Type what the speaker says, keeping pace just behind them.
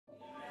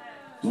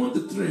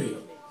23.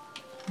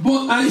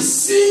 But I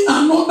see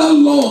another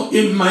law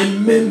in my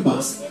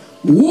members,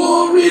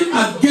 warring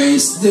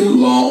against the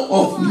law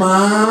of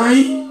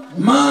my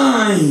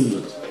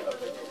mind.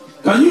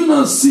 Can you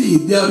not see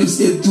there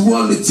is a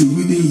duality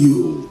within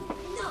you?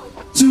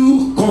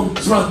 Two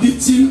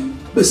contradicting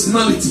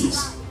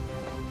personalities.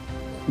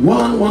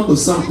 One wants to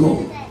serve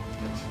God.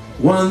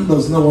 One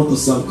does not want to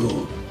serve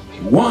God.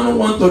 One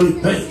wants to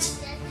repent.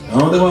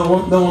 Another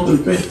one don't want to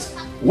repent.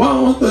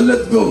 One wants to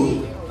let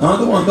go.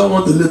 Another one don't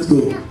want to let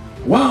go.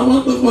 One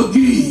wants to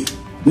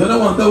forgive. The other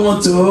one don't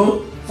want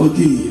to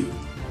forgive.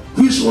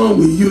 Which one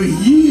will you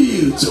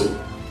yield to?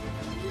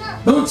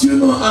 Don't you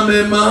know I'm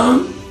a man?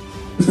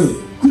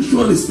 Which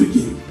one is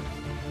speaking?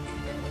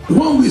 The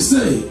one we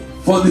say,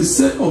 for the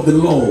sake of the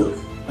Lord,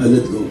 I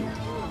let go.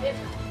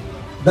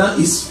 That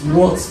is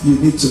what you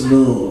need to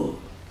know.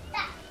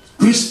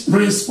 Which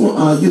principle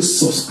are you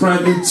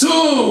subscribing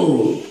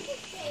to?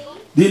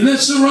 The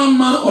natural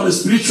man or the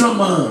spiritual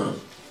man?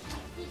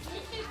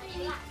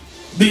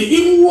 The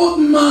inward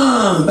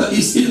man that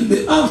is in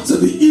the after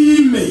the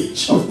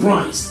image of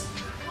Christ,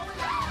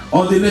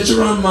 or the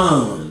natural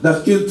man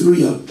that came through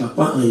your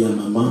papa and your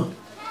mama?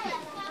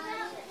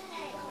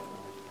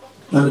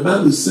 And the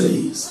Bible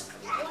says,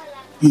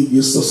 if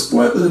you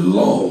subscribe to the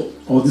law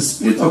or the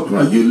Spirit of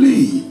Christ, you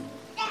live.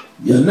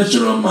 Your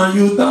natural man,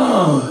 you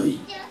die.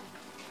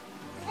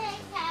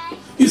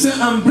 He said,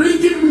 I'm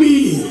bringing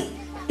me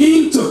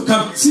into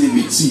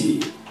captivity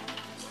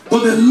to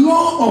the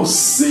law of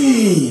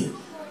sin,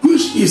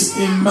 which is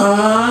in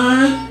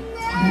my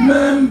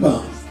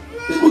members.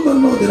 People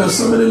don't know there are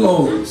so many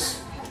laws.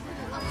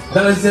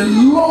 There is the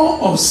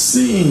law of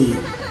sin.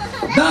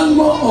 That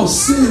law of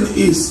sin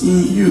is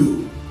in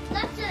you.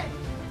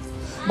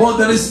 But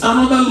there is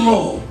another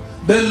law.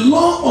 The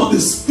law of the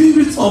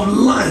Spirit of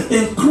life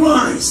in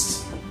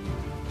Christ.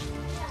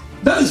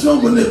 That is why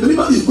when a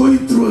believer is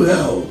going through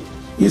hell,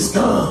 he's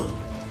calm.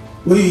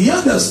 When you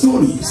hear their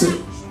story, you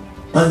say,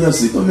 and you're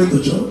still coming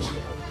to church,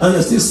 and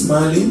you're still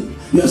smiling,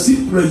 you're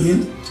still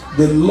praying,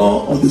 the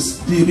law of the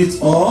Spirit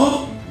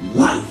of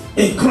life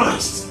in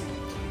Christ.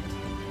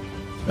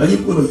 Are you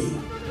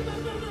following?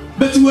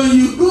 But when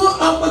you go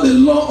after the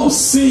law of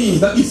sin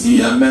that is in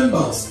your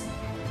members,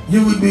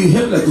 you will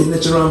behave like a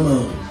natural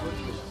man.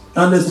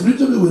 And the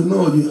spiritual will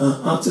know you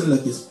are acting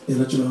like a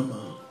natural man.